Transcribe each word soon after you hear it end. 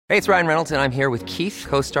Hey, it's Ryan Reynolds, and I'm here with Keith,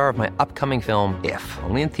 co-star of my upcoming film, If,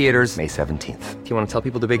 only in theaters May 17th. Do you want to tell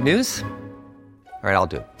people the big news? All right, I'll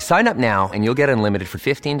do it. Sign up now and you'll get unlimited for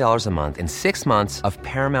 $15 a month and 6 months of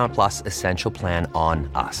Paramount Plus Essential Plan on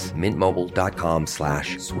us.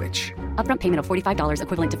 MintMobile.com/switch. Upfront payment of $45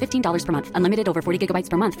 equivalent to $15 per month. Unlimited over 40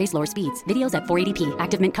 gigabytes per month. Face lower speeds. Videos at 480p.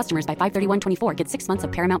 Active Mint customers by 531.24 get 6 months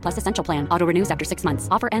of Paramount Plus Essential Plan. Auto renews after 6 months.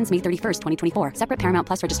 Offer ends May 31st, 2024. Separate Paramount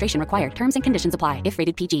Plus registration required. Terms and conditions apply if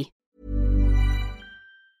rated PG.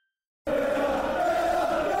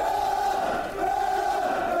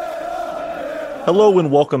 Hello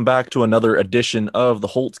and welcome back to another edition of the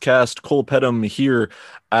Holtzcast. Cole Pedham here,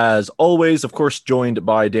 as always, of course, joined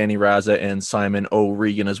by Danny Raza and Simon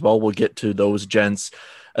O'Regan as well. We'll get to those gents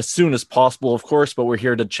as soon as possible, of course, but we're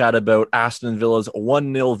here to chat about Aston Villa's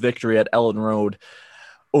 1-0 victory at Ellen Road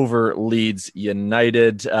over Leeds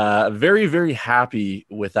United. Very, very happy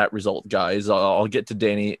with that result, guys. I'll get to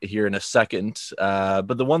Danny here in a second.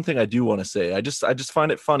 But the one thing I do want to say, I just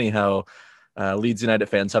find it funny how Leeds United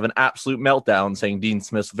fans have an absolute meltdown saying Dean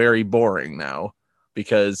Smith's very boring now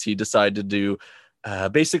because he decided to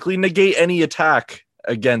basically negate any attack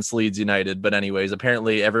against Leeds United. But anyways,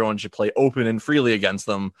 apparently everyone should play open and freely against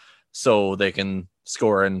them so they can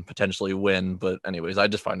score and potentially win. But anyways, I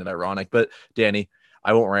just find it ironic. But Danny,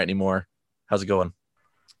 I won't rant anymore. How's it going?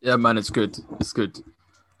 Yeah, man, it's good. It's good.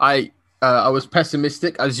 I was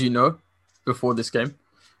pessimistic, as you know, before this game.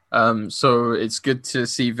 So it's good to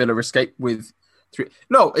see Villa escape with 3.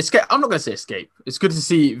 No, escape. I'm not going to say escape. It's good to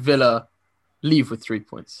see Villa leave with 3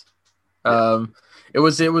 points. It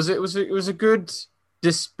was a good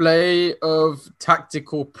display of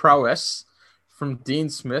tactical prowess from Dean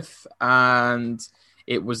Smith, and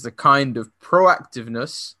it was the kind of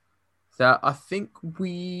proactiveness that I think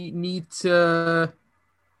we need to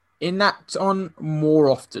enact on more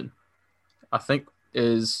often. I think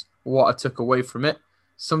is what I took away from it.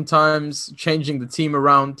 Sometimes changing the team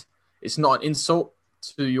around, it's not an insult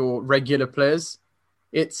to your regular players.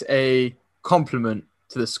 It's a compliment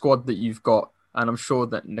to the squad that you've got. And I'm sure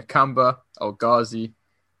that Nakamba, El Ghazi,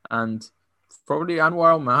 and probably Ahmed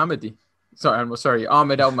El Mohammadi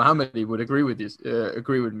would agree with me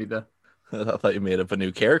there. I thought you made up a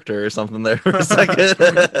new character or something there for a second.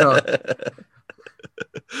 No.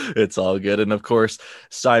 It's all good. And of course,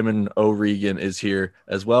 Simon O'Regan is here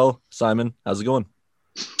as well. Simon, how's it going?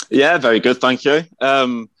 Yeah, very good, thank you.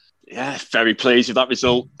 Very pleased with that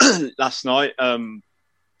result last night.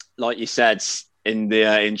 Like you said in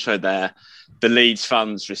the intro there, the Leeds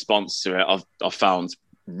fans' response to it I've found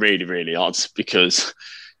really, really odd because,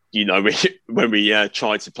 when we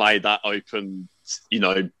tried to play that open,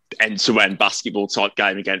 end-to-end basketball type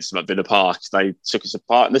game against them at Villa Park, they took us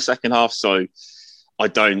apart in the second half. So I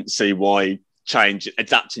don't see why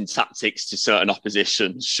adapting tactics to certain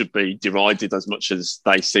opposition should be derided as much as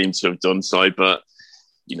they seem to have done so. But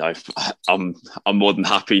I'm more than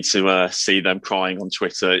happy to see them crying on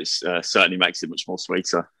Twitter. It certainly makes it much more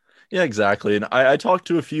sweeter. Yeah, exactly. And I talked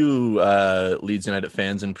to a few Leeds United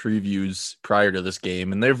fans in previews prior to this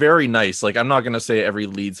game, and they're very nice. Like, I'm not going to say every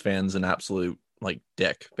Leeds fan's an absolute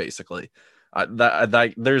dick, basically.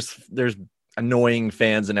 There's annoying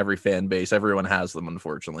fans in every fan base. Everyone has them,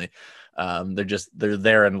 unfortunately. They're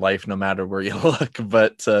there in life no matter where you look.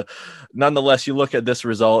 But nonetheless, you look at this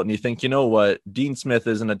result and you think, you know what? Dean Smith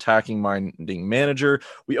is an attacking minding manager.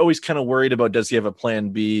 We always kind of worried about, does he have a plan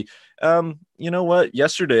B? You know what?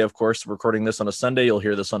 Yesterday, of course, recording this on a Sunday, you'll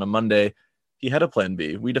hear this on a Monday. He had a plan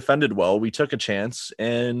B. We defended well. We took a chance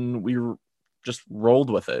and we just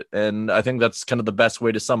rolled with it. And I think that's kind of the best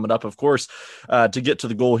way to sum it up. Of course, to get to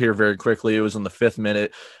the goal here very quickly, it was in the 5th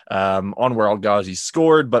minute on where El Ghazi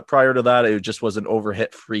scored. But prior to that, it just was an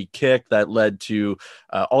overhit free kick that led to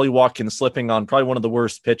Ollie Watkins slipping on probably one of the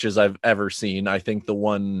worst pitches I've ever seen. I think the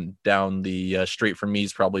one down the street from me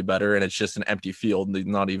is probably better. And it's just an empty field,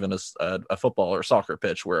 not even a football or soccer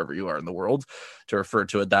pitch, wherever you are in the world, to refer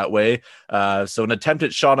to it that way. So an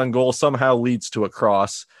attempted shot on goal somehow leads to a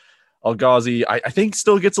cross. El Ghazi, I think,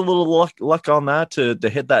 still gets a little luck on that to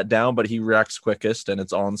hit that down, but he reacts quickest and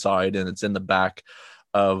it's onside and it's in the back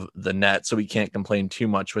of the net. So we can't complain too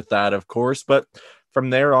much with that, of course. But from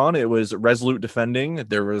there on, it was resolute defending.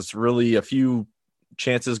 There was really a few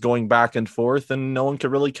chances going back and forth and no one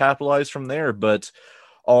could really capitalize from there. But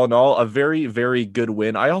all in all, a very, very good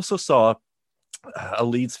win. I also saw a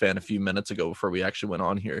Leeds fan a few minutes ago before we actually went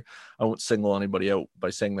on here. I won't single anybody out by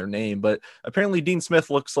saying their name, but apparently Dean Smith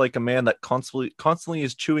looks like a man that constantly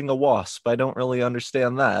is chewing a wasp. I don't really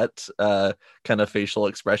understand that kind of facial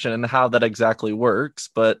expression and how that exactly works,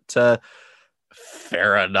 but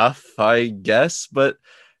fair enough, I guess. But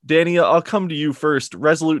Danny, I'll come to you first.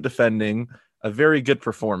 Resolute defending, a very good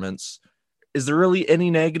performance. Is there really any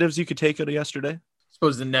negatives you could take out of yesterday? I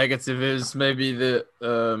suppose the negative is maybe that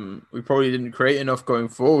we probably didn't create enough going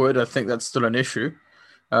forward. I think that's still an issue.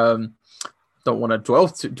 Don't want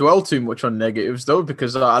to dwell too much on negatives though,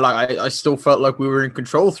 because I still felt like we were in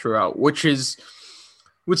control throughout, which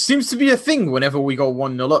seems to be a thing whenever we go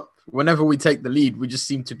 1-0 up. Whenever we take the lead, we just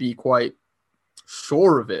seem to be quite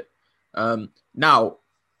sure of it. Now,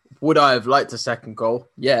 would I have liked a second goal?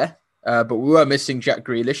 Yeah, but we were missing Jack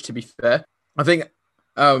Grealish, to be fair. I think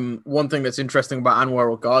one thing that's interesting about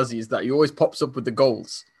Anwar El Ghazi is that he always pops up with the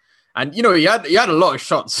goals. And, you know, he had a lot of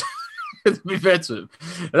shots, to be fair to him.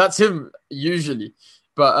 That's him usually.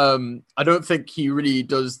 But I don't think he really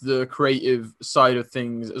does the creative side of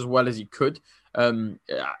things as well as he could. I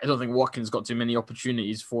don't think Watkins got too many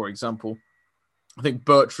opportunities, for example. I think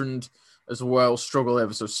Bertrand as well struggled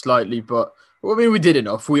ever so slightly, but I mean, we did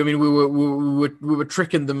enough. We were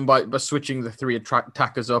tricking them by switching the three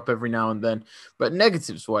attackers up every now and then. But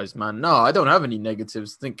negatives wise, man, no, I don't have any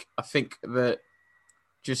negatives. I think that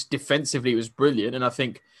just defensively it was brilliant, and I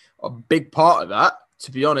think a big part of that,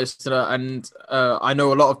 to be honest, and I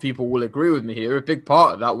know a lot of people will agree with me here, a big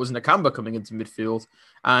part of that was Nakamba coming into midfield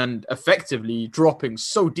and effectively dropping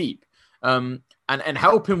so deep, and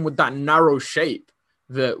helping with that narrow shape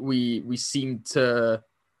that we seem to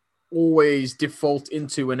always default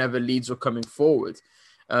into whenever Leeds were coming forward.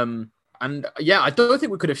 And yeah, I don't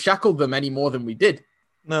think we could have shackled them any more than we did.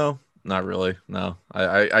 No, not really. No,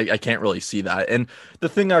 I can't really see that. And the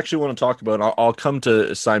thing I actually want to talk about, I'll come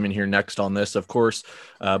to Simon here next on this. Of course,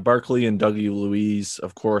 Barkley and Dougie Luiz,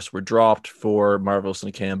 of course, were dropped for Marvelous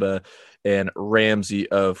Nakamba and Ramsey,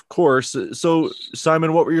 of course. So,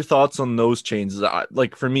 Simon, what were your thoughts on those changes?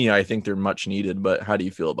 Like, for me, I think they're much needed, but how do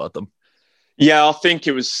you feel about them? Yeah, I think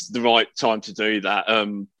it was the right time to do that.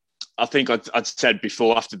 I think I'd said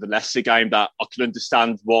before after the Leicester game that I could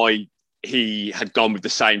understand why he had gone with the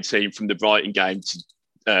same team from the Brighton game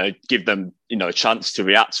to give them, a chance to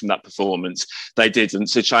react from that performance. They didn't,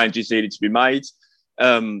 so changes needed to be made.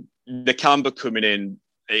 Nakamba coming in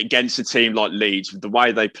against a team like Leeds, with the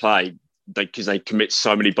way they play, because they commit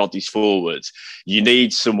so many bodies forward, you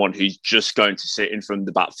need someone who's just going to sit in front of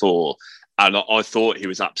the back four. And I thought he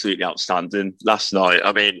was absolutely outstanding last night.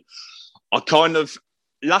 I mean,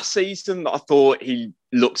 last season, I thought he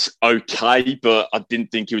looked okay, but I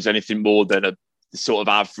didn't think he was anything more than a sort of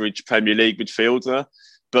average Premier League midfielder.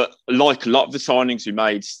 But like a lot of the signings we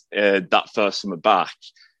made that first summer back,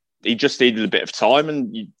 he just needed a bit of time.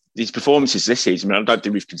 And his performances this season, I mean, I don't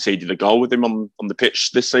think we've conceded a goal with him on the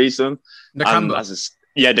pitch this season. Nakamba.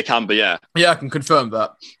 Nakamba, yeah. Yeah, I can confirm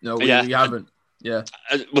that. No, we haven't. Yeah.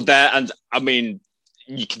 But there, and I mean,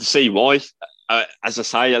 you can see why. As I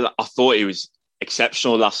say, I thought he was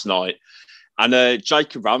exceptional last night. And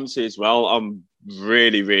Jacob Ramsey as well, I'm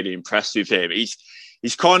really, really impressed with him.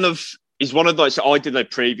 He's one of those. I did a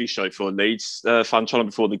preview show for Leeds fan channel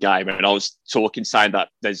before the game, and I was saying that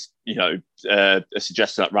there's, a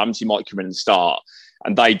suggestion that Ramsey might come in and start,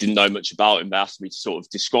 and they didn't know much about him. They asked me to sort of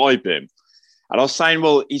describe him. And I was saying,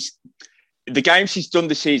 well, the games he's done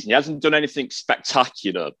this season, he hasn't done anything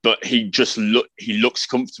spectacular, but he looks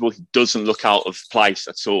comfortable. He doesn't look out of place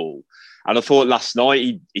at all. And I thought last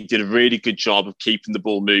night he did a really good job of keeping the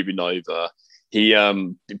ball moving over. He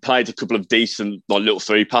played a couple of decent little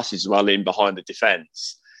through passes as well in behind the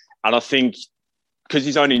defence. And I think because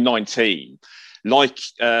he's only 19,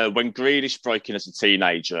 when Grealish broke in as a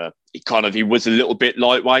teenager, he was a little bit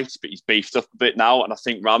lightweight, but he's beefed up a bit now. And I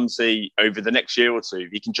think Ramsey, over the next year or two,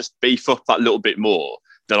 he can just beef up that little bit more.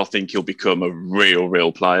 Then I think he'll become a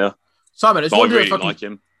real player. Simon, I really like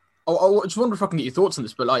him. I just wonder if I can get your thoughts on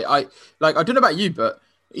this. But I don't know about you, but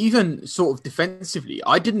even sort of defensively,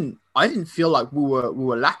 I didn't feel like we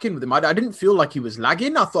were lacking with him. I didn't feel like he was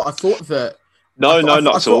lagging. I thought that. Not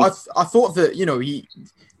at all. I thought that he,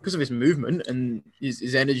 because of his movement and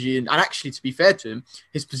his energy, and actually, to be fair to him,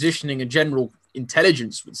 his positioning and general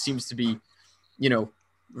intelligence, which seems to be,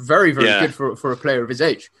 very good for a player of his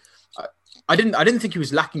age. I didn't think he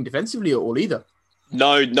was lacking defensively at all either.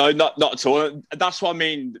 No, not at all. That's what I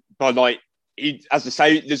mean by as I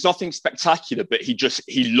say, there's nothing spectacular, but he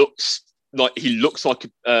looks like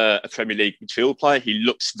a Premier League midfield player. He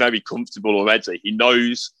looks very comfortable already. He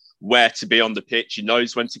knows where to be on the pitch. He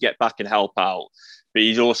knows when to get back and help out. But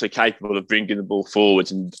he's also capable of bringing the ball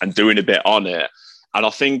forward and doing a bit on it. And I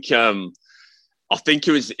think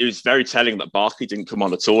it was very telling that Barkley didn't come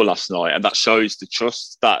on at all last night, and that shows the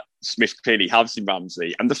trust that Smith clearly has in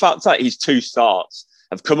Ramsey, and the fact that his two starts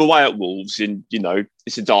have come away at Wolves in,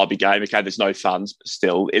 it's a derby game. Okay, there's no fans, but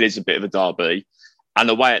still, it is a bit of a derby. And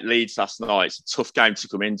away at Leeds last night, it's a tough game to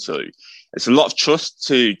come into. It's a lot of trust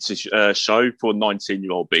to show for a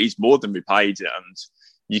 19-year-old, but he's more than repaid it. And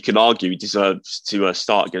you can argue he deserves to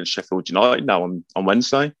start against Sheffield United now on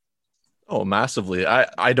Wednesday. Oh, massively.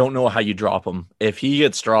 I don't know how you drop him. If he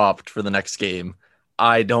gets dropped for the next game,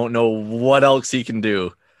 I don't know what else he can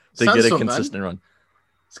do to get a consistent run.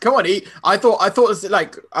 Come on, I thought it's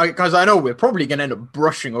like, because I know we're probably gonna end up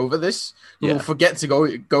brushing over this. We'll forget to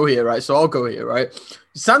go here, right? So I'll go here, right?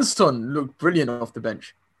 Sanson looked brilliant off the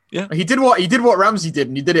bench. Yeah, he did what Ramsey did,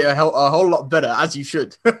 and he did it a whole lot better, as he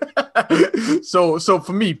should. So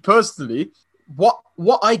for me personally, what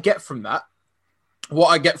I get from that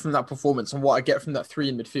performance and what I get from that three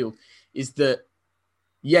in midfield is that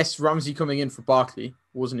yes, Ramsey coming in for Barkley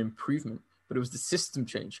was an improvement, but it was the system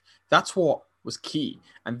change. That's what was key.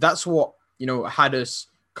 And that's what, had us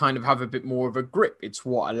kind of have a bit more of a grip. It's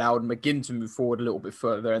what allowed McGinn to move forward a little bit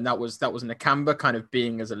further. And that was Nakamba kind of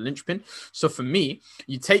being as a linchpin. So for me,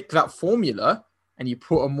 you take that formula and you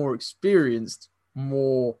put a more experienced,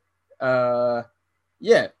 more polished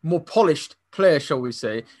player, shall we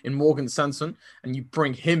say, in Morgan Sanson, and you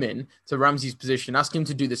bring him in to Ramsey's position, ask him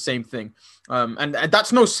to do the same thing. And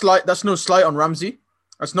that's no slight on Ramsey.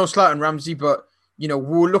 That's no slight on Ramsey, but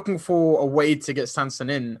we're looking for a way to get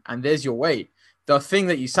Sanson in, and there's your way. The thing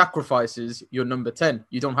that you sacrifice is your number 10.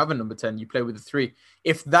 You don't have a number 10. You play with a 3.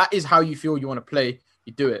 If that is how you feel you want to play,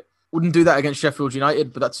 you do it. Wouldn't do that against Sheffield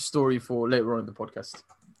United, but that's a story for later on in the podcast.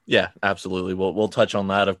 Yeah, absolutely. We'll touch on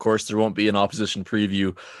that. Of course, there won't be an opposition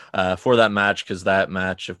preview for that match because that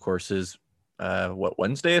match, of course, is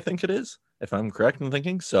Wednesday, I think it is, if I'm correct in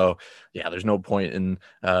thinking. So, yeah, there's no point in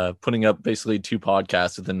putting up basically 2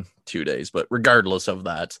 podcasts within 2 days. But regardless of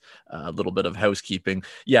that, a little bit of housekeeping.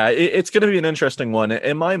 Yeah, it's going to be an interesting one.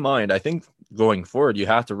 In my mind, I think going forward, you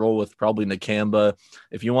have to roll with probably Nakamba.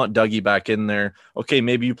 If you want Dougie back in there, okay,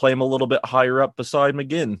 maybe you play him a little bit higher up beside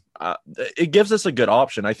McGinn. It gives us a good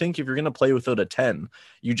option. I think if you're going to play without a 10,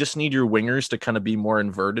 you just need your wingers to kind of be more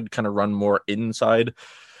inverted, kind of run more inside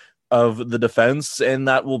of the defense, and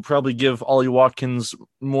that will probably give Ollie Watkins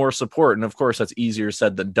more support. And of course, that's easier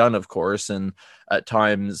said than done, of course. And at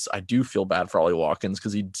times, I do feel bad for Ollie Watkins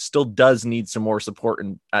because he still does need some more support.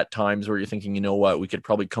 And at times where you're thinking, you know what, we could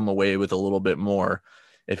probably come away with a little bit more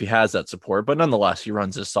if he has that support. But nonetheless, he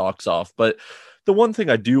runs his socks off. But the one thing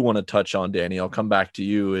I do want to touch on, Danny, I'll come back to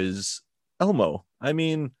you, is Elmo. I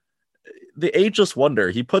mean, the ageless wonder,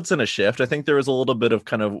 he puts in a shift. I think there was a little bit of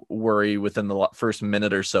kind of worry within the first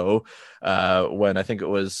minute or so when I think it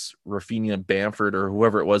was Rafinha Bamford or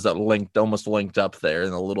whoever it was that almost linked up there,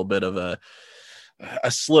 and a little bit of a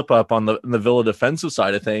slip up on the Villa defensive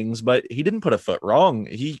side of things, but he didn't put a foot wrong.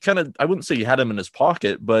 He kind of, I wouldn't say he had him in his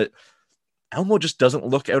pocket, but Elmo just doesn't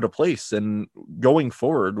look out of place. And going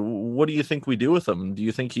forward, what do you think we do with him? Do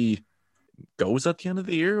you think he goes at the end of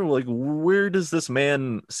the year? Like, where does this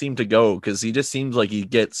man seem to go? Because he just seems like he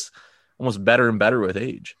gets almost better and better with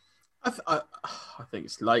age. I think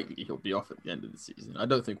it's likely he'll be off at the end of the season. I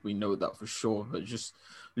don't think we know that for sure, but just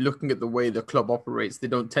looking at the way the club operates, they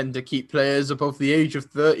don't tend to keep players above the age of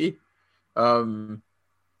 30.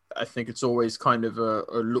 I think it's always kind of a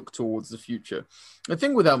look towards the future. The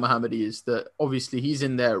thing with El Mohammadi is that obviously he's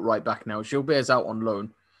in there right back now. Gilbert's out on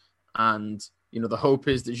loan, and the hope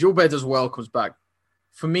is that Gilbert does well, comes back.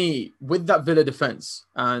 For me, with that Villa defense,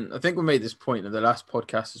 and I think we made this point in the last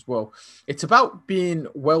podcast as well, it's about being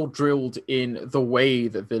well drilled in the way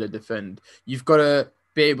that Villa defend. You've got to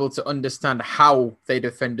be able to understand how they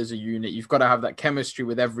defend as a unit. You've got to have that chemistry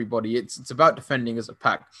with everybody. It's about defending as a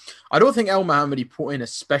pack. I don't think El Mohammadi put in a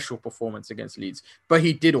special performance against Leeds, but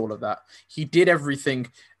he did all of that. He did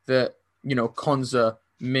everything that, Konza,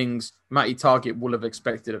 Mings, Matty Target will have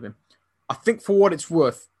expected of him. I think for what it's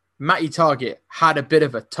worth, Matty Target had a bit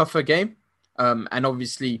of a tougher game, and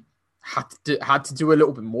obviously had to do a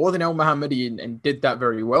little bit more than El Mohammadi and did that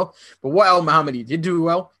very well. But what El Mohammadi did do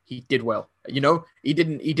well, he did well. It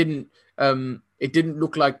didn't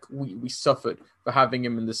look like we suffered for having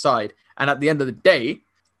him in the side. And at the end of the day,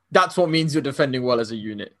 that's what means you're defending well as a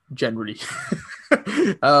unit, generally.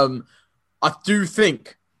 I do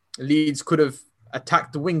think Leeds could have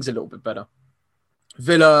attacked the wings a little bit better.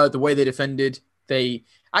 Villa, the way they defended, they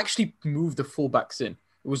actually moved the fullbacks in.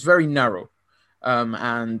 It was very narrow.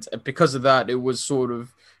 And because of that, it was sort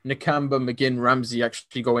of Nakamba, McGinn, Ramsey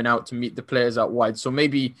actually going out to meet the players out wide. So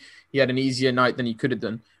maybe he had an easier night than he could have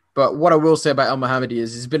done. But what I will say about El Mohammadi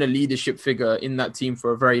is he's been a leadership figure in that team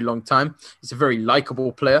for a very long time. He's a very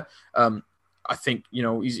likable player. I think,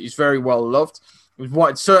 he's very well loved.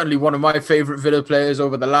 It's certainly one of my favorite Villa players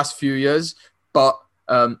over the last few years, but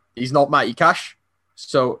he's not Matty Cash.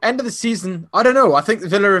 So end of the season, I don't know. I think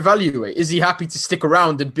Villa evaluate. Is he happy to stick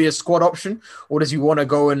around and be a squad option? Or does he want to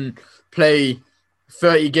go and play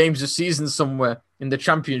 30 games a season somewhere in the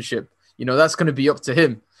Championship? That's going to be up to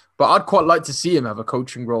him. But I'd quite like to see him have a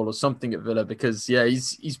coaching role or something at Villa because,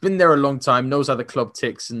 he's been there a long time, knows how the club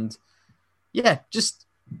ticks, and, just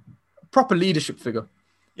proper leadership figure.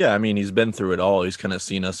 Yeah, I mean, he's been through it all. He's kind of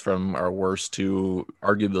seen us from our worst to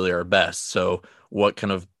arguably our best. So what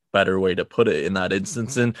kind of better way to put it in that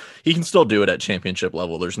instance? And he can still do it at championship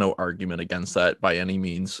level. There's no argument against that by any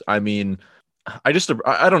means. I mean, I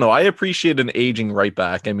don't know. I appreciate an aging right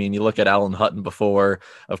back. I mean, you look at Alan Hutton before,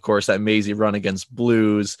 of course, that mazy run against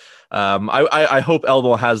Blues. I hope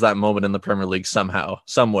Elmo has that moment in the Premier League somehow,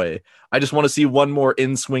 some way. I just want to see one more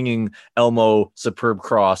in-swinging Elmo superb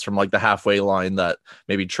cross from like the halfway line that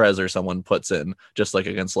maybe Trez or someone puts in, just like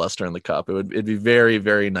against Leicester in the Cup. It'd be very,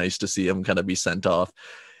 very nice to see him kind of be sent off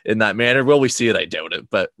in that manner. Will we see it? I doubt it.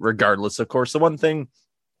 But regardless, of course, the one thing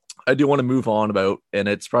I do want to move on about, and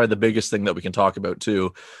it's probably the biggest thing that we can talk about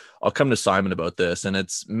too. I'll come to Simon about this, and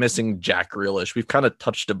it's missing Jack Grealish. We've kind of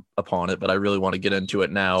touched upon it, but I really want to get into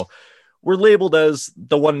it now. We're labeled as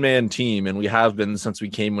the one-man team, and we have been since we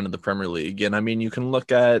came into the Premier League. And I mean, you can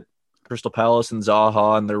look at Crystal Palace and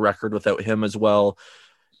Zaha and their record without him as well.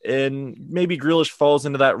 And maybe Grealish falls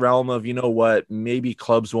into that realm of, you know what, maybe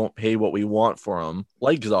clubs won't pay what we want for him,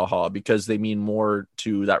 like Zaha, because they mean more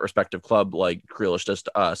to that respective club, like Grealish does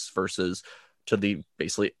to us, versus to the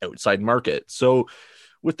basically outside market. So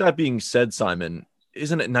with that being said, Simon,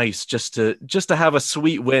 isn't it nice just to have a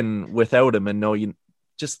sweet win without him and know you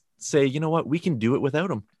just say, you know what, we can do it without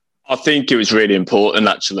him? I think it was really important,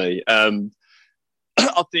 actually.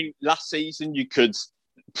 I think last season you could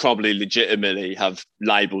probably legitimately have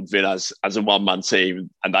labelled Villa as a one-man team,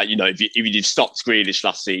 and that, if you stopped Grealish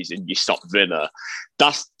last season, you stopped Villa.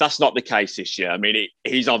 That's not the case this year. I mean,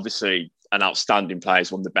 he's obviously an outstanding player.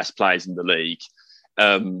 He's one of the best players in the league,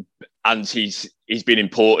 and he's been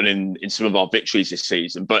important in some of our victories this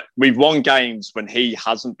season. But we've won games when he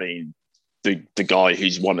hasn't been the guy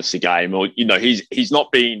who's won us a game, or he's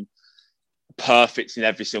not been perfect in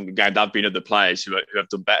every single game. There have been other players who have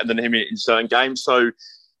done better than him in certain games. So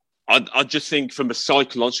I just think from a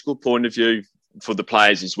psychological point of view for the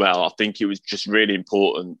players as well, I think it was just really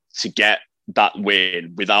important to get that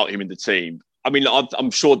win without him in the team. I mean,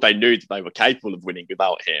 I'm sure they knew that they were capable of winning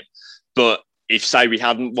without him. But if, say, we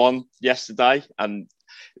hadn't won yesterday, and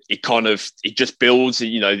it just builds,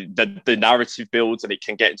 the narrative builds and it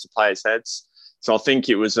can get into players' heads. So I think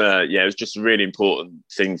it was it was just a really important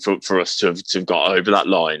thing for us to have got over that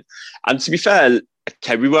line. And to be fair,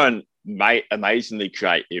 okay, we weren't amazingly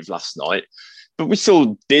creative last night, but we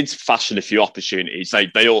still did fashion a few opportunities.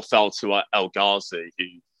 They all fell to El Ghazi,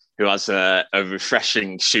 who has a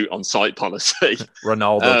refreshing shoot on sight policy.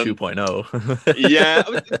 Ronaldo 2.0. Yeah,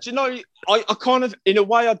 I kind of, in a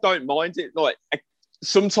way, I don't mind it. Like,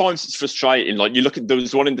 sometimes it's frustrating. Like, you look at, there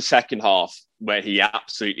was one in the second half where he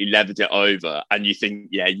absolutely levered it over, and you think,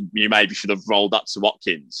 you maybe should have rolled that to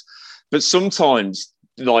Watkins. But sometimes,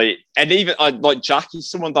 Jack is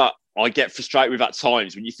someone that I get frustrated with at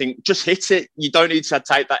times when you think, just hit it. You don't need to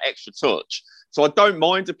take that extra touch. So I don't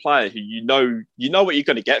mind a player who you know what you're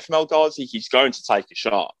going to get from El Ghazi. He's going to take a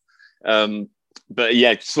shot.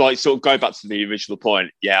 But sort of go back to the original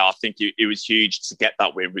point. Yeah, I think it was huge to get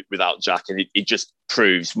that win without Jack, and it just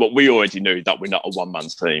proves what we already knew, that we're not a one-man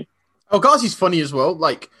team. El Ghazi's funny as well.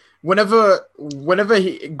 Like, whenever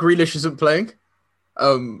Grealish isn't playing,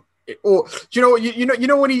 or do you know what, you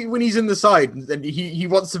know when he's in the side and he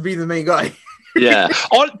wants to be the main guy. Yeah,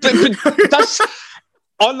 I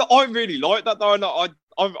really like that though, and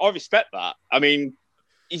I respect that. I mean,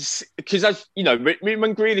 it's because, as you know,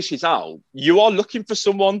 when Grealish is out, you are looking for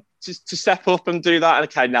someone to step up and do that. And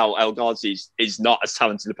okay, now El Ghazi is not as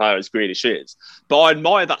talented a player as Grealish is, but I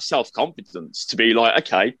admire that self-confidence to be like,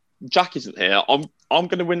 okay, Jack isn't here. I'm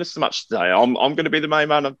going to win this match today. I'm going to be the main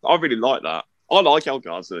man. I really like that. I like El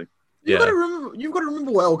Ghazi. You've got to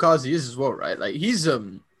remember what El Ghazi is as well, right? Like, he's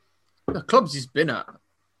the clubs he's been at.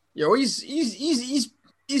 He's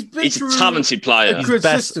been he's a talented player. He's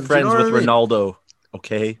best system, friends with Ronaldo.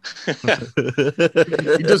 Okay.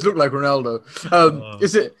 He does look like Ronaldo.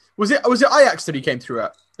 Was it Ajax that he came through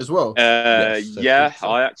at as well? Yes,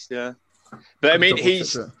 Ajax, yeah. But I mean,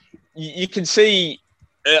 you can see,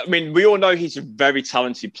 I mean, we all know he's a very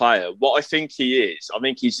talented player. What I think he's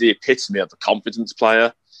the epitome of a confidence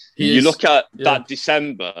player. You look at that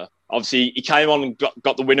December, obviously he came on and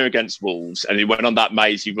got the winner against Wolves, and he went on that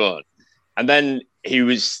mazy run. And then he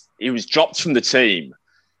was dropped from the team,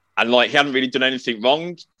 and he hadn't really done anything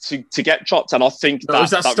wrong to get dropped. And I think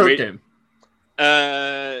was that Stoke game?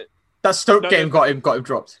 That Stoke game got him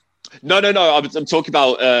dropped. No. I'm talking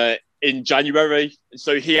about in January.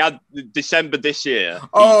 So he had December this year.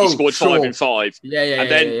 He scored 5 and 5. Yeah. And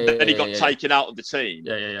then he got taken out of the team.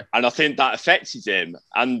 Yeah. And I think that affected him.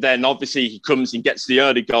 And then obviously he comes and gets the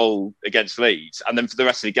early goal against Leeds. And then for the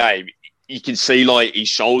rest of the game, you can see like his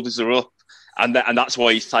shoulders are up. And that's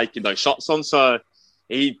why he's taking those shots on. So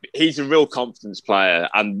he's a real confidence player.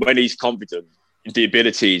 And when he's confident, the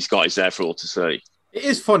ability he's got is there for all to see. It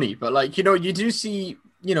is funny, but like, you do see,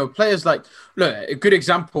 players like, look, a good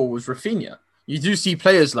example was Rafinha. You do see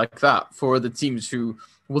players like that for the teams who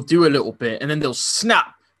will do a little bit and then they'll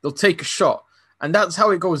snap, they'll take a shot. And that's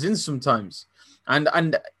how it goes in sometimes. And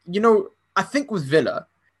I think with Villa,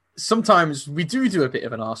 sometimes we do a bit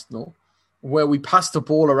of an Arsenal where we pass the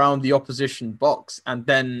ball around the opposition box and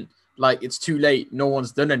then like it's too late, no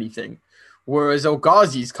one's done anything. Whereas El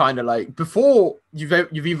Ghazi's kind of like, before you've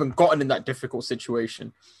even gotten in that difficult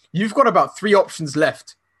situation, you've got about 3 options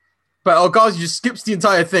left. But El Ghazi just skips the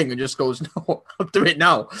entire thing and just goes, no, I'll do it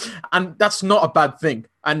now. And that's not a bad thing.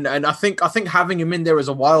 And I think having him in there as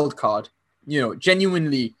a wild card,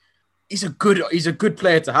 genuinely, he's a good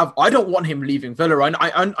player to have. I don't want him leaving Villa.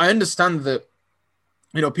 I understand that,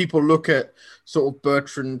 people look at sort of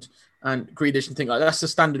Bertrand and Grealish and think like that's the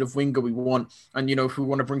standard of winger we want. And, if we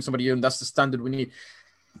want to bring somebody in, that's the standard we need.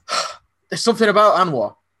 There's something about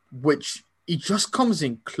Anwar, which he just comes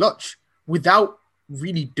in clutch without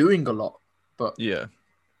really doing a lot. But yeah,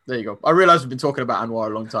 there you go. I realize we've been talking about Anwar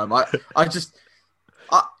a long time. I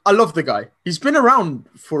love the guy. He's been around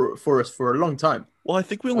for us for a long time. Well, I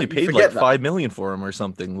think we only paid like 5 million for him or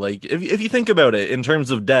something. Like, if you think about it in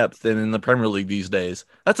terms of depth and in the Premier League these days,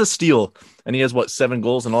 that's a steal. And he has 7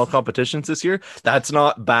 goals in all competitions this year. That's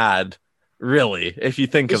not bad, really, if you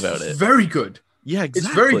think about it. Very good. Yeah, exactly.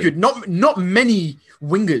 It's very good. Not many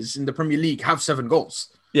wingers in the Premier League have 7 goals.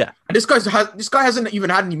 Yeah, and this guy hasn't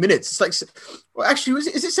even had any minutes. It's like, well, actually,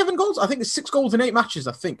 is it 7 goals? I think it's 6 goals in 8 matches.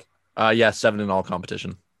 I think. 7 in all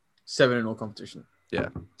competition. 7 in all competition. Yeah.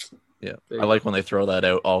 I like when they throw that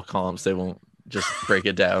out, all comps. They won't just break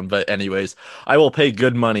it down. But anyways, I will pay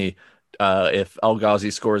good money if El Ghazi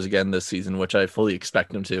scores again this season, which I fully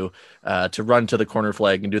expect him to run to the corner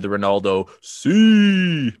flag and do the Ronaldo.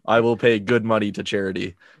 See, I will pay good money to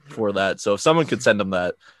charity for that. So if someone could send him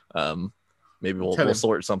that, maybe we'll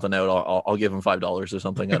sort something out. I'll give him $5 or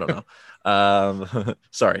something. I don't know.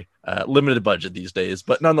 Sorry, limited budget these days.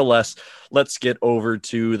 But nonetheless, let's get over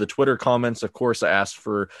to the Twitter comments. Of course, I asked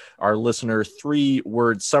for our listener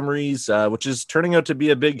 3-word summaries, which is turning out to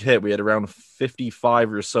be a big hit. We had around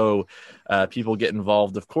 55 or so people get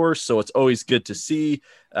involved, of course. So it's always good to see.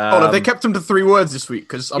 They kept them to 3 words this week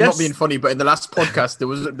because I'm not being funny, but in the last podcast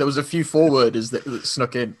there was a few 4-worders that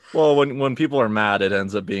snuck in. Well, when people are mad, it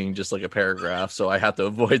ends up being just like a paragraph, so I have to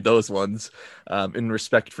avoid those ones in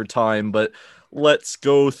respect for time. But let's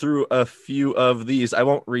go through a few of these. I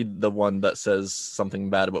won't read the one that says something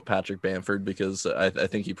bad about Patrick Bamford because I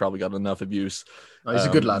think he probably got enough abuse. He's a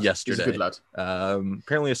good lad. Yesterday. He's a good lad.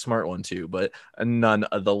 Apparently a smart one too, but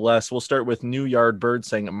nonetheless, we'll start with New Yard Bird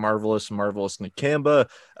saying marvelous Nakamba.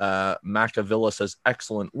 Macavilla says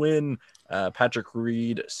excellent win. Patrick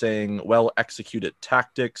Reed saying well executed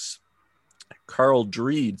tactics. Carl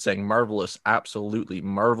Dreed saying marvelous, absolutely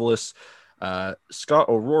marvelous. Scott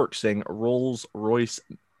O'Rourke saying Rolls Royce.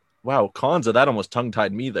 Wow, Konza, that almost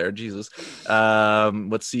tongue-tied me there. Jesus.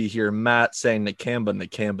 Let's see here. Matt saying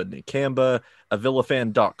Nakamba.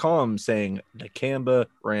 Avillafan.com saying Nakamba,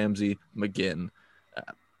 Ramsey, McGinn.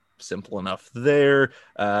 Simple enough there.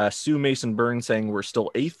 Sue Mason Burns saying we're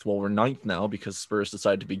still 8th. Well, we're 9th now because Spurs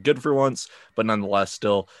decided to be good for once, but nonetheless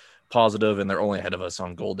still positive, and they're only ahead of us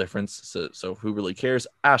on goal difference. So who really cares?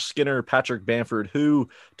 Ash Skinner, Patrick Bamford, who?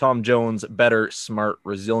 Tom Jones, better, smart,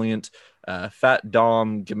 resilient. Fat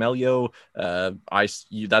Dom Gamelio,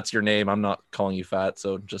 that's your name. I'm not calling you fat,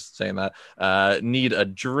 so just saying that. Need a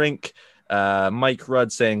drink. Mike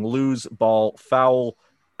Rudd saying lose, ball, foul.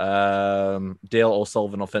 Dale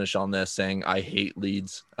O'Sullivan will finish on this saying I hate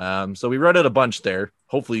Leeds. So we read out a bunch there.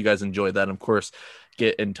 Hopefully you guys enjoyed that. And of course,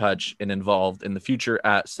 get in touch and involved in the future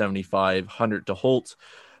at 7500 to Holt.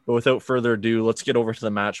 But without further ado, let's get over to the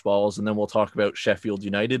match balls, and then we'll talk about Sheffield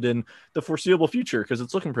United in the foreseeable future because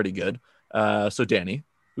it's looking pretty good. So Danny,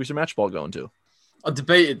 who's your match ball going to? I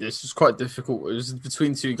debated this. It was quite difficult. It was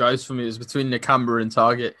between 2 guys for me. It was between Nakamba and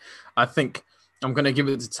Target. I think I'm going to give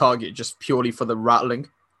it to Target just purely for the rattling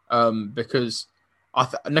because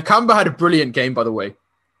Nakamba had a brilliant game, by the way.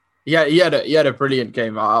 Yeah, he had a brilliant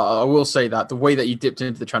game. I will say that. The way that he dipped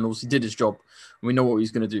into the channels, he did his job. We know what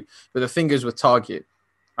he's going to do. But the thing is with Target,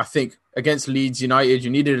 I think against Leeds United, you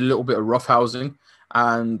needed a little bit of roughhousing,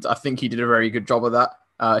 and I think he did a very good job of that.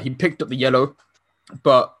 He picked up the yellow,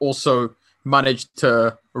 but also managed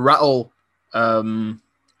to rattle the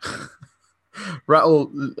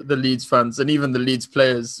Leeds fans and even the Leeds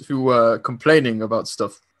players who were complaining about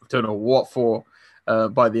stuff. I don't know what for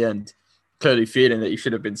by the end, clearly feeling that he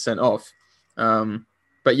should have been sent off.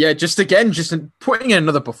 But yeah, just putting in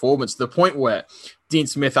another performance to the point where Dean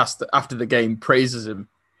Smith after the game praises him,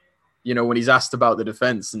 when he's asked about the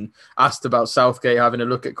defense and asked about Southgate having a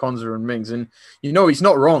look at Konza and Mings, and he's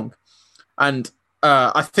not wrong. And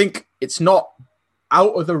I think it's not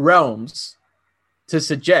out of the realms to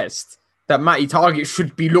suggest that Matty Targett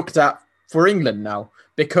should be looked at for England now,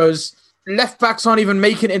 because left backs aren't even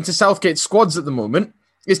making it into Southgate's squads at the moment.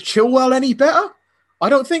 Is Chilwell any better? I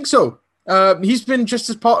don't think so. He's been just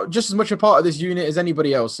as much a part of this unit as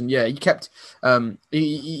anybody else, and yeah, he kept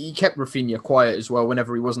Rafinha quiet as well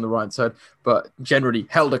whenever he was on the right side. But generally,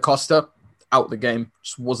 Helder Costa out the game,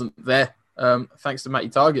 just wasn't there. Thanks to Matty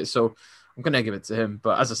Targett, so I'm gonna give it to him.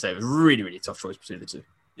 But as I say, it was a really, really tough choice between the two.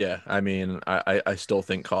 Yeah, I mean, I still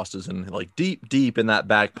think Costa's in like deep in that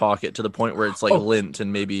back pocket to the point where it's like lint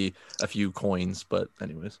and maybe a few coins. But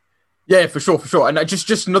anyways. Yeah, for sure. And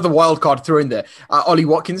just another wild card throw in there. Ollie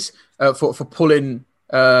Watkins for pulling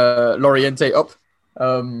Loriente up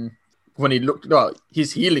when he looked. Oh,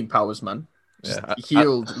 his healing powers, man. He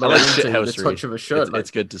healed Loriente with a touch of a shirt. It's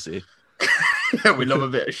good to see. Yeah, we love a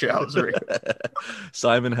bit of shithousery.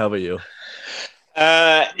 Simon, how about you?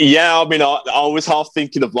 Yeah, I mean, I was half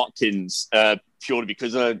thinking of Watkins purely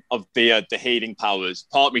because of the healing powers.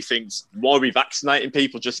 Part of me thinks, why are we vaccinating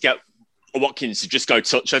people? Just get Watkins to just go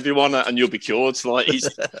touch everyone and you'll be cured. Like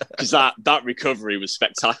because that recovery was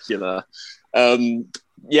spectacular.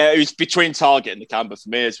 Yeah, it was between Targett and Nakamba for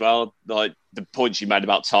me as well. Like the points you made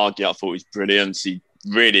about Targett, I thought was brilliant. He's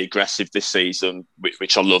really aggressive this season,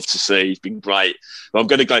 which I love to see. He's been great. But I'm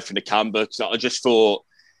going to go for Nakamba because I just thought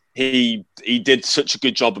he did such a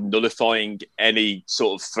good job of nullifying any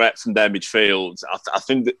sort of threat from their midfield. I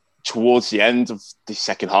think that towards the end of the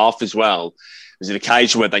second half as well, there's an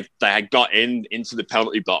occasion where they had got into the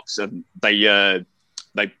penalty box and they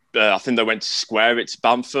I think they went to square it to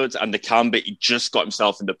Bamford, and Nakamba, he just got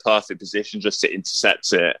himself in the perfect position just to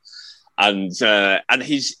intercept it. And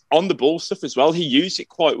he's on the ball stuff as well. He used it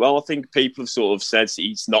quite well. I think people have sort of said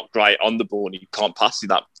he's not great on the ball and he can't pass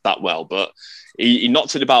it that well, but he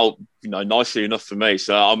knocked it about nicely enough for me.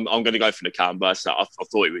 So I'm going to go for Nakamba. So I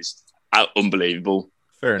thought it was unbelievable.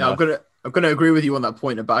 Fair enough. I'm going to agree with you on that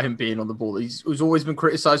point about him being on the ball. He's always been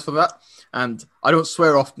criticised for that, and I don't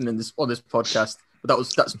swear often on this podcast,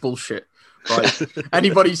 but that's bullshit. Right?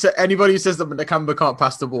 anybody who says that Nakamba can't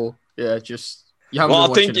pass the ball, yeah, just you haven't.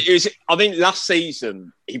 Well, I think last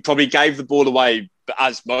season he probably gave the ball away,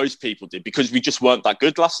 as most people did, because we just weren't that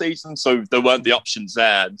good last season. So there weren't the options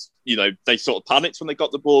there, and they sort of panicked when they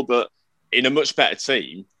got the ball. But in a much better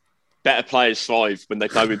team, better players thrive when they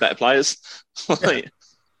play with better players.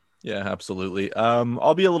 Yeah, absolutely.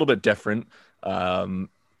 I'll be a little bit different.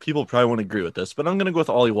 People probably won't agree with this, but I'm going to go with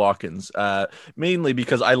Ollie Watkins, mainly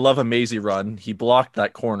because I love a mazy run. He blocked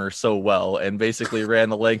that corner so well and basically ran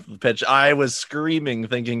the length of the pitch. I was screaming,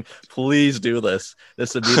 thinking, please do this.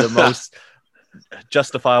 This would be the most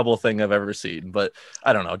justifiable thing I've ever seen. But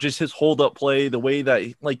I don't know, just his hold-up play, the way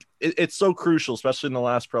that it's so crucial, especially in the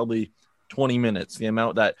last probably 20 minutes, the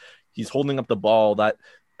amount that he's holding up the ball, that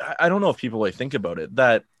I don't know if people think about it,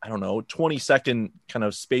 that, 20-second kind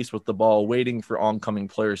of space with the ball, waiting for oncoming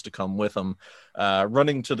players to come with him,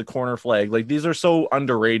 running to the corner flag. Like, these are so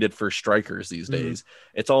underrated for strikers these days.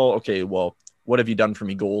 It's all, okay, well, what have you done for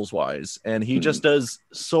me goals-wise? And he just does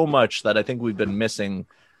so much that I think we've been missing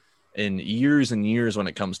in years and years when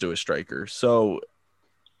it comes to a striker. So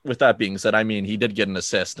with that being said, he did get an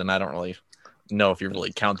assist, and I don't really know if you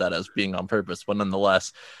really count that as being on purpose, but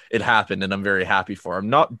nonetheless it happened, and I'm very happy for him,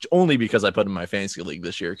 not only because I put him in my fantasy league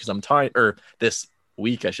this year, because I'm tired, or this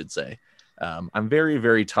week I should say. I'm very,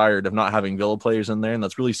 very tired of not having Villa players in there, and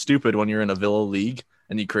that's really stupid when you're in a Villa league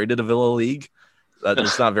and you created a Villa league.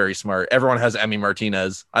 That's not very smart. Everyone has Emi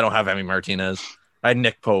Martinez. I don't have Emi Martinez. I had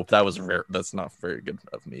Nick Pope. That's not very good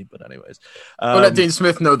of me, but anyways. Well, let Dean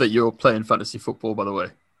Smith know that you're playing fantasy football, by the way.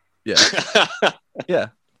 Yeah. Yeah.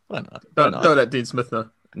 Why not? Don't let Dean Smith know.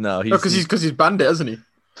 No, because he's banned it, hasn't he?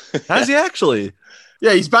 Has he actually?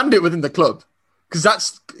 Yeah, he's banned it within the club.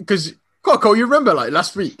 Because Coco, you remember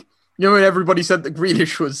last week? When everybody said that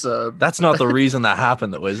Grealish was. That's not the reason that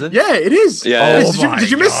happened, though, is it? Yeah, it is. Yeah.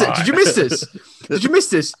 Did you miss it? Did you miss this? Did you miss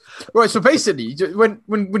this? Right. So basically, when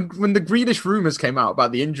the Grealish rumors came out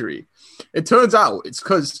about the injury, it turns out it's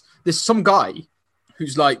because there's some guy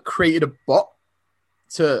who's like created a bot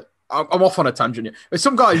to. I'm off on a tangent here. There's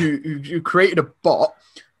some guy who created a bot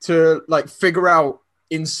to like figure out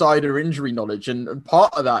insider injury knowledge, and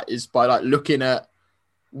part of that is by like looking at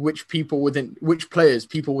which players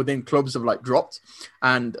people within clubs have like dropped,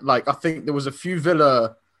 and like I think there was a few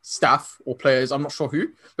Villa staff or players, I'm not sure who,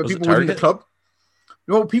 but people within the club.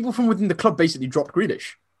 Well, people from within the club basically dropped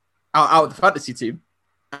Grealish out of the fantasy team.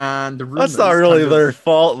 And that's not really their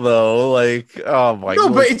fault, though. Like, oh my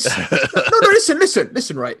god! No, but it's no.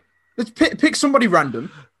 Listen. Right, let's pick somebody random.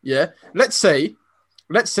 Yeah, let's say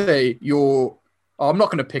you're. Oh, I'm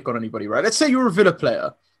not going to pick on anybody, right? Let's say you're a Villa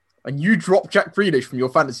player and you drop Jack Grealish from your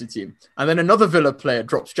fantasy team, and then another Villa player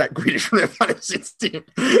drops Jack Grealish from their fantasy team,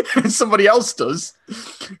 and somebody else does.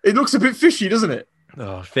 It looks a bit fishy, doesn't it?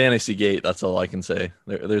 Oh, Fantasy Gate. That's all I can say.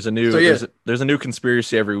 There's a new there's a new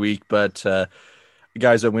conspiracy every week, but.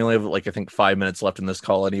 Guys, we only have like I think 5 minutes left in this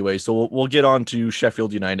call anyway, so we'll get on to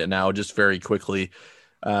Sheffield United now, just very quickly.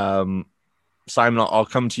 Simon, I'll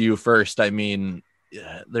come to you first. I mean,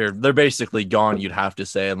 they're basically gone, you'd have to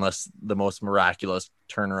say, unless the most miraculous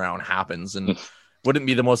turnaround happens, and wouldn't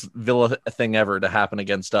be the most Villa thing ever to happen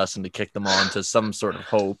against us and to kick them on to some sort of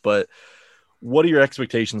hope. But what are your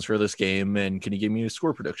expectations for this game, and can you give me a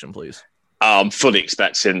score prediction, please? I'm fully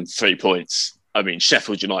expecting 3 points. I mean,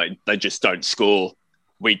 Sheffield United, they just don't score.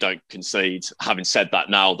 We don't concede. Having said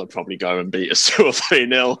that, now they'll probably go and beat us 2 or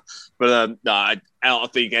 3-0. But no, I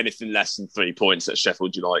think anything less than 3 points at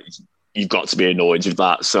Sheffield United, you've got to be annoyed with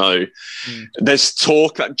that. So there's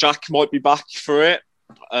talk that Jack might be back for it.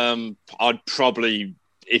 I'd probably,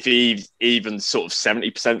 if he even sort of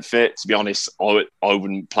 70% fit, to be honest, I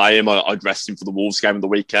wouldn't play him. I'd rest him for the Wolves game on the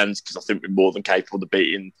weekend because I think we're more than capable of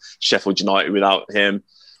beating Sheffield United without him.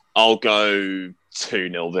 I'll go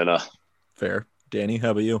 2-0 Villa. Fair. Danny,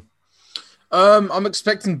 how about you? I'm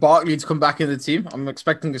expecting Barkley to come back in the team. I'm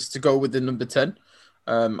expecting us to go with the number 10.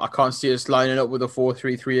 I can't see us lining up with a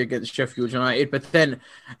 4-3-3 against Sheffield United. But then,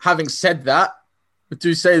 having said that, I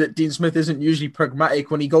do say that Dean Smith isn't usually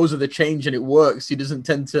pragmatic. When he goes with a change and it works, he doesn't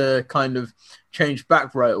tend to kind of change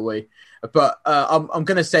back right away. But I'm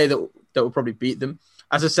going to say that we'll probably beat them.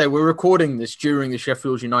 As I say, we're recording this during the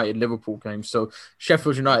Sheffield United-Liverpool game, so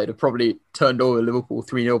Sheffield United have probably turned over Liverpool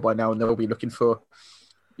 3-0 by now, and they'll be looking for,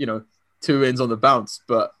 2 wins on the bounce.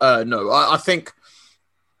 But no, I think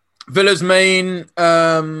Villa's main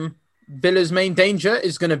danger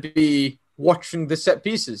is going to be watching the set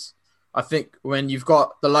pieces. I think when you've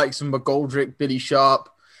got the likes of McGoldrick, Billy Sharp,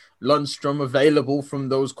 Lundstrom available from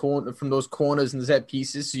those corners and the set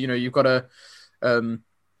pieces, you've got to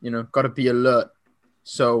got to be alert.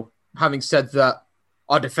 So, having said that,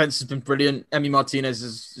 our defense has been brilliant. Emi Martinez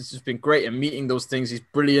has been great at meeting those things. He's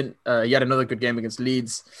brilliant. He had another good game against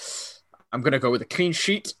Leeds. I'm going to go with a clean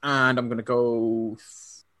sheet, and I'm going to go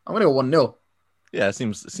 1-0. Yeah, it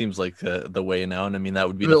seems like the way now. And I mean, that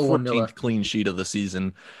would be the 14th clean sheet of the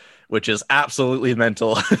season, which is absolutely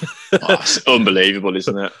mental. It's unbelievable,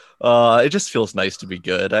 isn't it? It just feels nice to be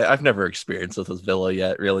good. I've never experienced this with Villa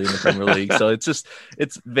yet, really, in the Premier League. So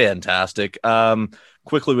it's fantastic.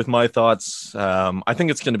 Quickly with my thoughts, I think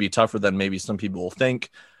it's going to be tougher than maybe some people will think.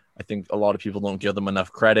 I think a lot of people don't give them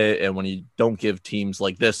enough credit. And when you don't give teams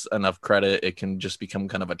like this enough credit, it can just become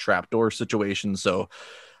kind of a trapdoor situation. So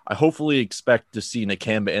I hopefully expect to see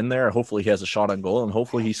Nakamba in there. Hopefully he has a shot on goal, and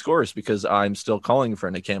hopefully he scores, because I'm still calling for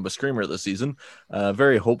a Nakamba screamer this season.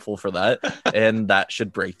 Very hopeful for that, and that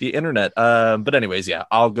should break the internet. But anyways, yeah,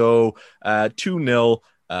 I'll go 2-0.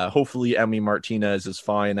 Hopefully Emi Martinez is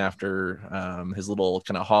fine after his little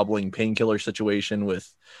kind of hobbling painkiller situation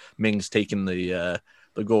with Mings taking the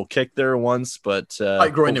goal kick there once, but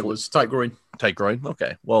tight groin. It was tight groin.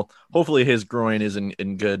 Okay. Well, hopefully his groin is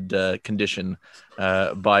in good condition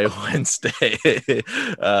by Wednesday.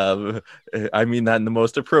 I mean that in the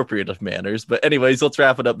most appropriate of manners. But anyways, let's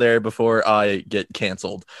wrap it up there before I get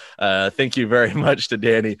canceled. Thank you very much to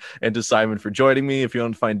Danny and to Simon for joining me. If you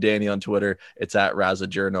want to find Danny on Twitter, it's at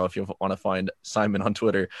Razzajourno. If you want to find Simon on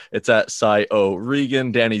Twitter, it's at Cy-O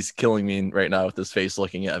Regan. Danny's killing me right now with his face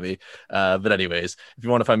looking at me. But anyways, if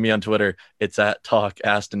you want to find me on Twitter, it's at Talk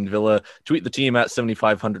Aston Villa. Tweet the team at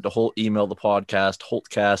 7500 to Holt. Email the podcast,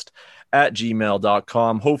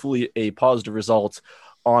 holtcast@gmail.com. Hopefully a positive result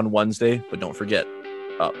on Wednesday, but don't forget,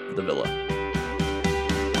 up the Villa.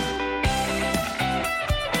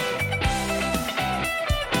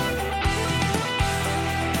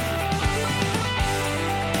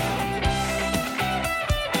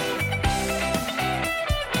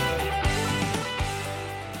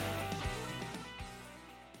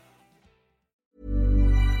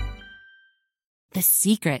 The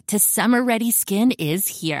secret to summer-ready skin is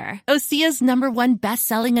here. Osea's #1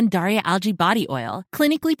 best-selling Undaria Algae Body Oil,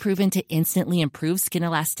 clinically proven to instantly improve skin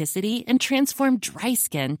elasticity and transform dry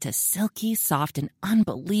skin to silky, soft, and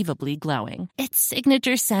unbelievably glowing. Its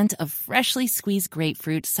signature scent of freshly squeezed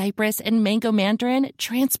grapefruit, cypress, and mango mandarin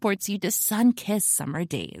transports you to sun-kissed summer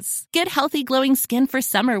days. Get healthy, glowing skin for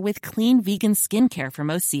summer with clean vegan skincare from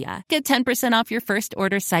Osea. Get 10% off your first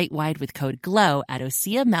order site-wide with code GLOW at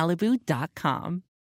OseaMalibu.com.